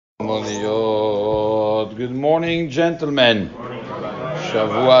Moniyot. Good morning, gentlemen.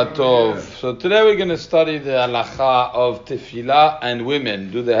 Shavua Tov. So today we're going to study the halacha of tefillah and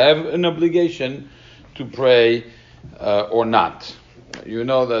women. Do they have an obligation to pray or not? You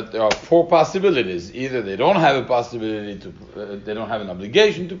know that there are four possibilities. Either they don't have a possibility to, they don't have an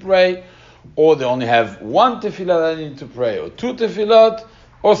obligation to pray, or they only have one tefillah they need to pray, or two tefillot,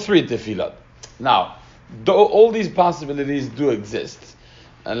 or three tefillot. Now, all these possibilities do exist.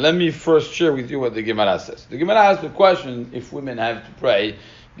 And let me first share with you what the Gemara says. The Gemara asks the question if women have to pray.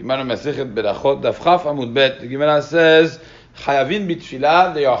 Gemara Masechet Berachot Daf Chaf Amud Bet. The Gemara says, Chayavin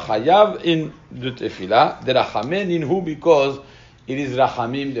b'tefillah, they are chayav in the tefillah. Derachamen inhu, because it is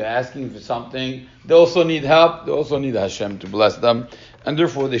rachamim, they're asking for something. They also need help, they also need Hashem to bless them, and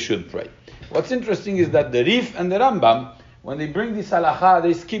therefore they should pray. What's interesting is that the Rif and the Rambam, when they bring this halacha,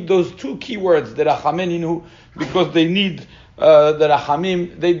 they skip those two key words, the rachamen inhu, because they need the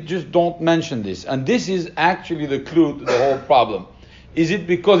rachamim. They just don't mention this. And this is actually the clue to the whole problem. Is it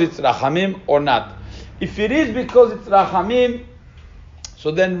because it's rachamim or not? If it is because it's rachamim,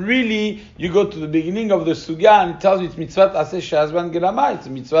 so then really you go to the beginning of the sugya and it tells you it's mitzvat aseh she'azman gerama. It's a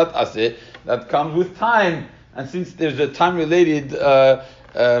mitzvat aseh that comes with time. And since there's a time-related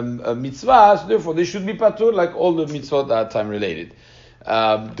mitzvah, so therefore they should be patur like all the mitzvot that are time related.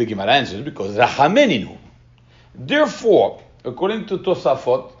 The Gemara answers because rachameninu. Therefore, according to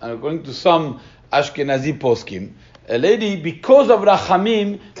Tosafot and according to some Ashkenazi poskim, a lady, because of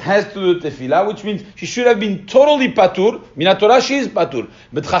rachamim, has to do tefillah, which means she should have been totally patur. Mina Torah, she is patur,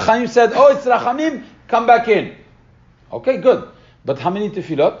 but Chachamim said, "Oh, it's rachamim, come back in." Okay, good. But how many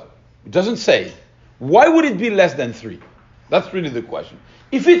tefillot? It doesn't say. Why would it be less than three? That's really the question.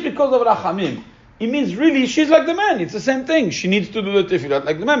 If it's because of rachamim, it means really she's like the man. It's the same thing. She needs to do the tefillah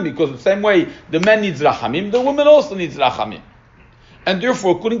like the man, because the same way the man needs rachamim, the woman also needs rachamim. And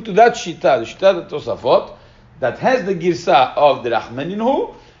therefore, according to that shita, the shita of Tosafot, that has the girsa of the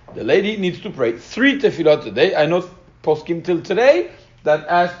rachmaninhu, the lady needs to pray 3 tefillot a day. I know poskim till today that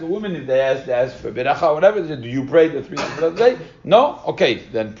ask the women if they ask for beracha or whatever. They say, do you pray the 3 tefillot a day? No? Okay,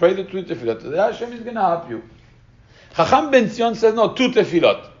 then pray the 3 tefillot a day. Hashem is going to help you. Chacham Ben Zion says, no, 2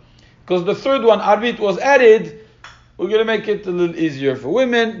 tefillot. Because the third one, Arvit, was added. We're going to make it a little easier for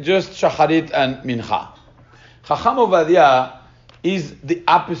women, just Shacharit and Mincha. Chacham Ovadia is the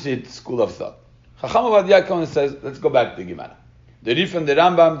opposite school of thought. Chacham Ovadia comes and says, let's go back to the Gemara. The Rif and the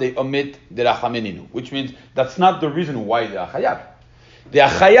Rambam, they omit the Rachameninu, which means that's not the reason why they are chayav. They are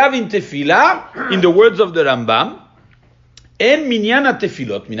chayav in tefillah, in the words of the Rambam, en minyana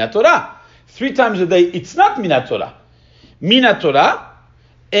tefilot mina Torah. 3 times a day, it's not mina Torah. Mina Torah,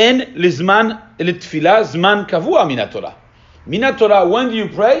 en lizman letefillah zman kavua mina Torah. Mina Torah, when do you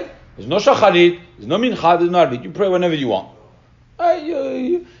pray? There's no shacharit, there's no mincha, there's no arbit. You pray whenever you want.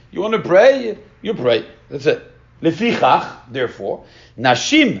 You want to pray? You pray. That's it. Lefichach, therefore,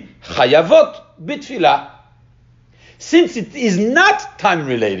 nashim chayavot bitfilah. Since it is not time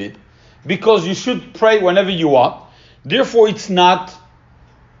related, because you should pray whenever you want, therefore she's not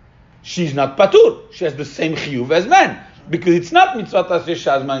patur. She has the same chiyuv as men. Because it's not mitzvot aseh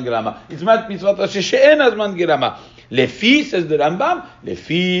she'azman gerama. It's not mitzvot aseh she'en azman gerama. Lefi, says the Rambam,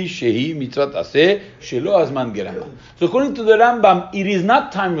 lefi shehi mitzvot aseh she'lo azman gerama. So according to the Rambam, it is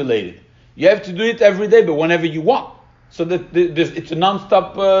not time related. You have to do it every day, but whenever you want. So that it's a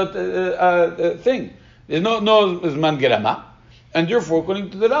non-stop thing. There's no azman gerama. And therefore,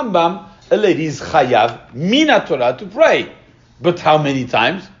 according to the Rambam, a lady is chayav mina Torah to pray. But how many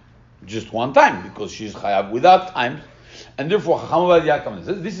times? Just one time, because she's chayav without time. And therefore, Chacham Ovadia comes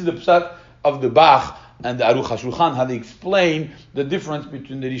and says, this is the pshat of the Bach and the Aruch HaShulchan, how they explain the difference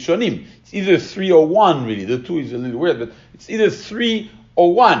between the Rishonim. It's either 3 or 1, really. The 2 is a little weird, but it's either 3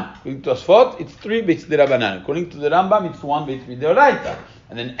 or 1. According to Tosfot, it's 3 Beitz Derabanan. According to the Rambam, it's 1 Beitz Midoraita.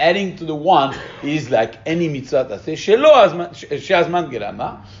 And then adding to the 1 is like any mitzvah that says she'azman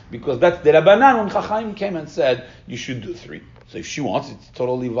gerama, because that's the Rabbanan when Chacham came and said you should do 3. So if she wants, it's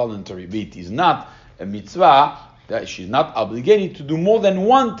totally voluntary. But it is not a mitzvah that she's not obligated to do more than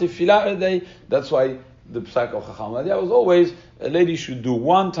 1 tefillah a day. That's why the psak of Chacham Ovadia was always a lady should do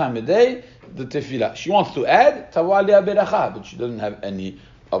 1 time a day the tefillah. She wants to add tavua aliyah beracha, but she doesn't have any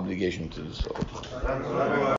obligation to do so.